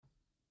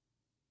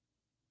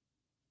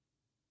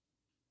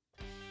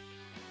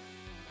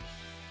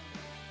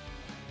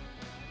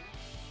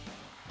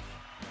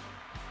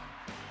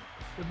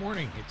Good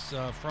morning. It's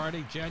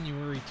Friday,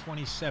 January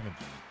 27th,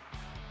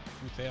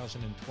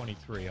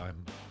 2023. I'm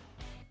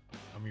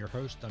your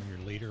host, I'm your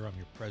leader, I'm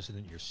your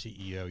president, your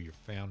CEO, your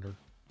founder,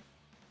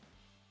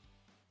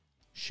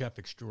 chef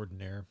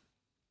extraordinaire,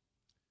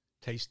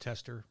 taste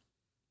tester.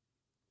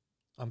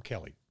 I'm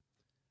Kelly.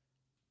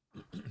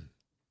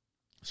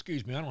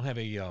 Excuse me, I don't have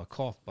a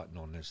cough button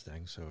on this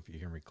thing, so if you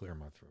hear me clear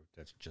my throat,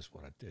 that's just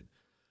what I did.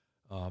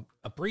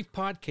 A brief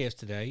podcast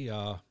today.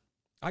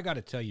 I got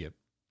to tell you,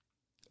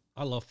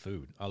 I love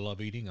food. I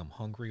love eating. I'm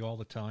hungry all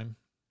the time.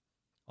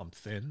 I'm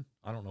thin.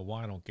 I don't know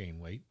why I don't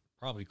gain weight.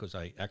 Probably because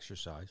I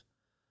exercise.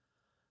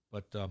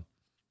 But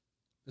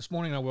this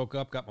morning I woke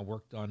up, got my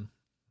work done,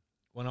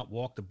 went out,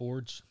 walked the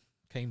boards,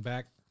 came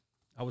back.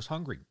 I was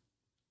hungry.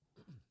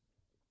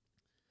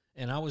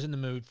 And I was in the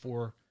mood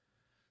for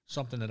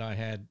something that I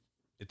had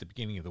at the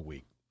beginning of the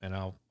week. And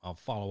I'll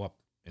follow up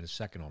in a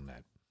second on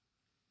that.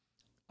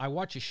 I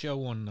watch a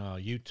show on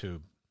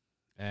YouTube,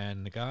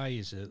 and the guy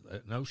is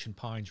an Ocean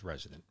Pines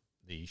resident.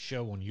 The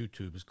show on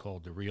YouTube is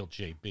called The Real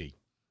JB,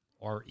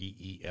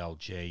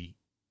 REELJB.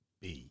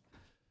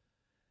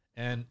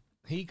 And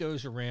he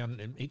goes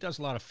around, and he does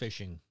a lot of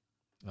fishing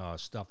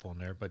stuff on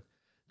there, but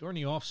during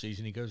the off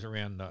season, he goes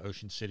around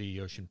Ocean City,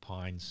 Ocean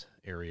Pines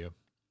area,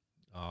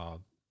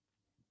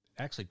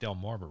 actually Del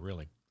Marber,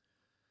 really.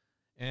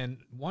 And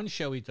one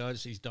show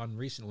he's done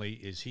recently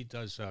is he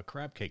does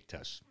crab cake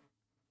tests.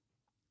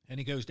 And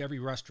he goes to every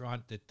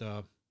restaurant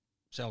that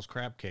sells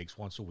crab cakes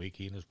once a week,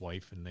 he and his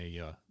wife, and they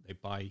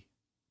buy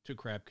 2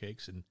 crab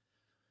cakes, and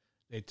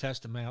they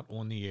test them out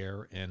on the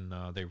air, and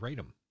they rate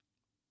them.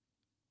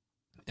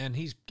 And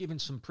he's given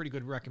some pretty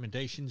good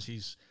recommendations.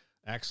 He's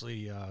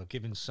actually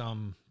given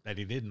some that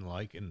he didn't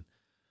like, and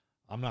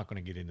I'm not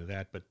going to get into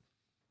that. But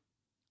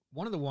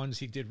one of the ones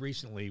he did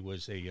recently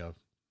was a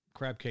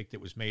crab cake that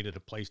was made at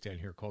a place down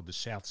here called the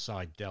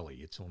Southside Deli.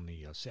 It's on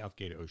the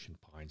Southgate Ocean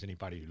Pines.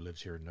 Anybody who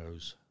lives here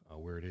knows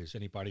where it is.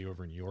 Anybody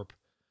over in Europe,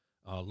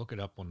 look it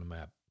up on the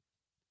map.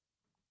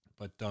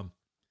 But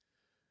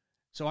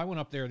so I went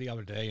up there the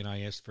other day, and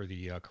I asked for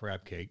the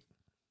crab cake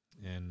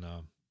and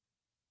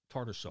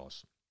tartar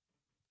sauce.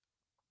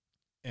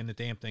 And the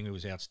damn thing, it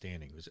was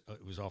outstanding.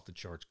 It was off the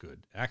charts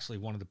good. Actually,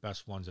 one of the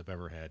best ones I've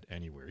ever had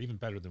anywhere, even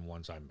better than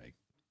ones I make.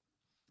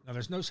 Now,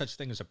 there's no such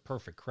thing as a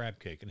perfect crab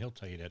cake, and he'll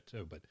tell you that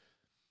too. But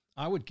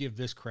I would give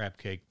this crab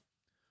cake,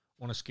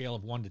 on a scale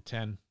of 1 to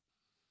 10,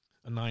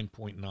 a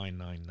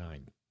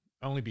 9.999.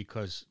 Only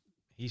because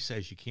he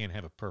says you can't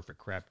have a perfect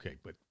crab cake,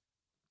 but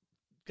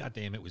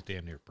goddamn, it was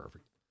damn near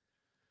perfect.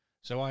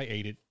 So I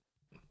ate it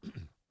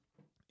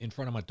in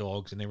front of my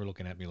dogs, and they were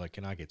looking at me like,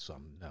 can I get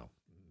some? No,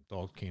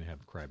 dogs can't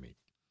have crab meat.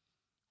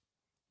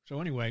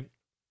 So anyway,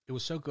 it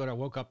was so good. I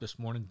woke up this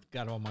morning,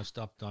 got all my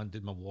stuff done,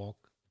 did my walk,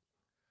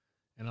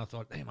 and I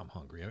thought, damn, I'm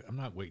hungry. I'm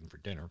not waiting for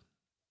dinner.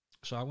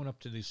 So I went up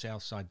to the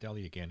Southside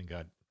Deli again and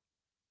got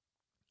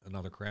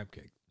another crab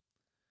cake.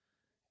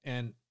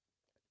 And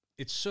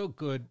it's so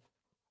good.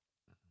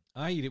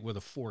 I eat it with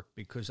a fork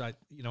because I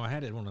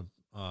had it on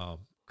a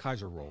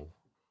Kaiser roll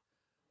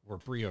or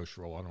brioche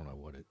roll. I don't know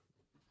what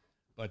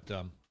but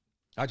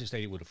I just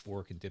ate it with a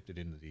fork and dipped it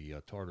into the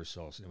tartar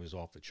sauce, and it was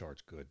off the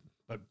charts good.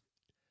 But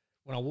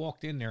when I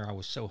walked in there, I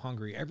was so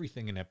hungry.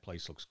 Everything in that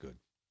place looks good.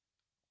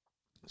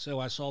 So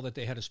I saw that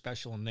they had a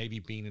special on navy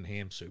bean and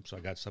ham soup, so I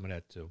got some of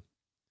that too.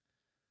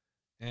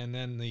 And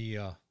then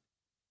the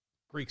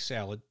Greek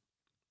salad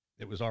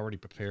that was already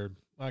prepared,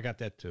 I got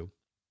that too.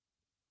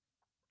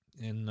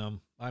 And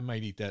I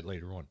might eat that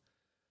later on.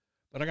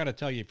 But I got to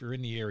tell you, if you're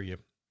in the area,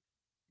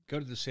 go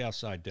to the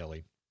Southside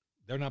Deli.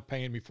 They're not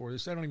paying me for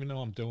this. They don't even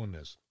know I'm doing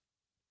this.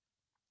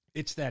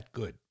 It's that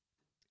good.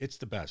 It's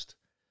the best.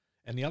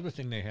 And the other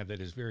thing they have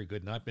that is very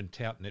good, and I've been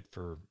touting it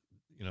for,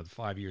 the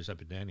 5 years I've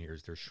been down here,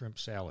 is their shrimp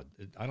salad.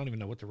 I don't even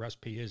know what the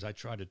recipe is. I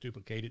tried to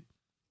duplicate it.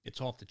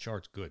 It's off the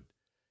charts good.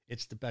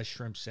 It's the best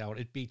shrimp salad.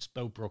 It beats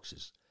Bo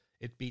Brooks's.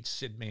 It beats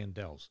Sid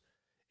Mandel's.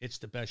 It's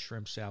the best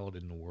shrimp salad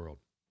in the world.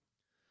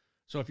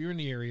 So if you're in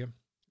the area,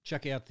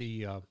 check out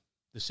the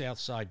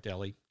Southside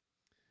Deli.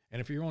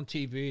 And if you're on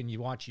TV and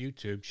you watch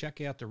YouTube,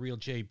 check out The Real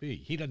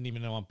JB. He doesn't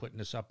even know I'm putting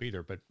this up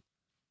either, but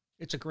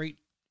it's a great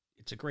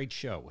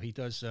show. He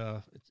does,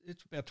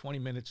 it's about 20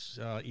 minutes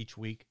each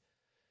week.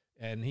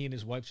 And he and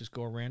his wife just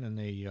go around and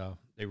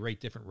they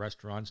rate different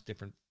restaurants,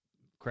 different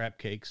crab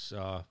cakes,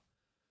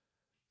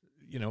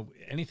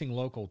 anything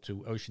local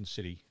to Ocean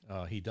City,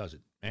 he does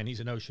it. And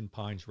he's an Ocean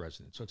Pines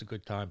resident, so it's a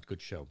good time,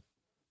 good show.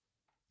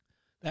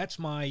 That's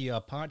my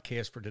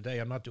podcast for today.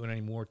 I'm not doing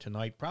any more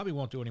tonight. Probably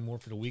won't do any more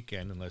for the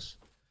weekend unless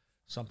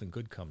something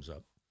good comes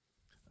up.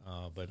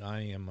 But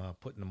I am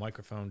putting the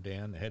microphone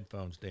down, the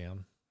headphones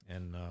down,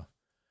 and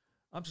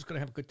I'm just going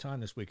to have a good time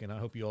this weekend. I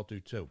hope you all do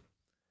too.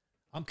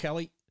 I'm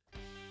Kelly.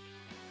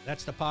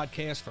 That's the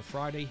podcast for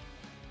Friday,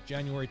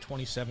 January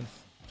 27th,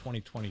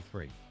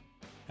 2023.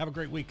 Have a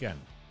great weekend.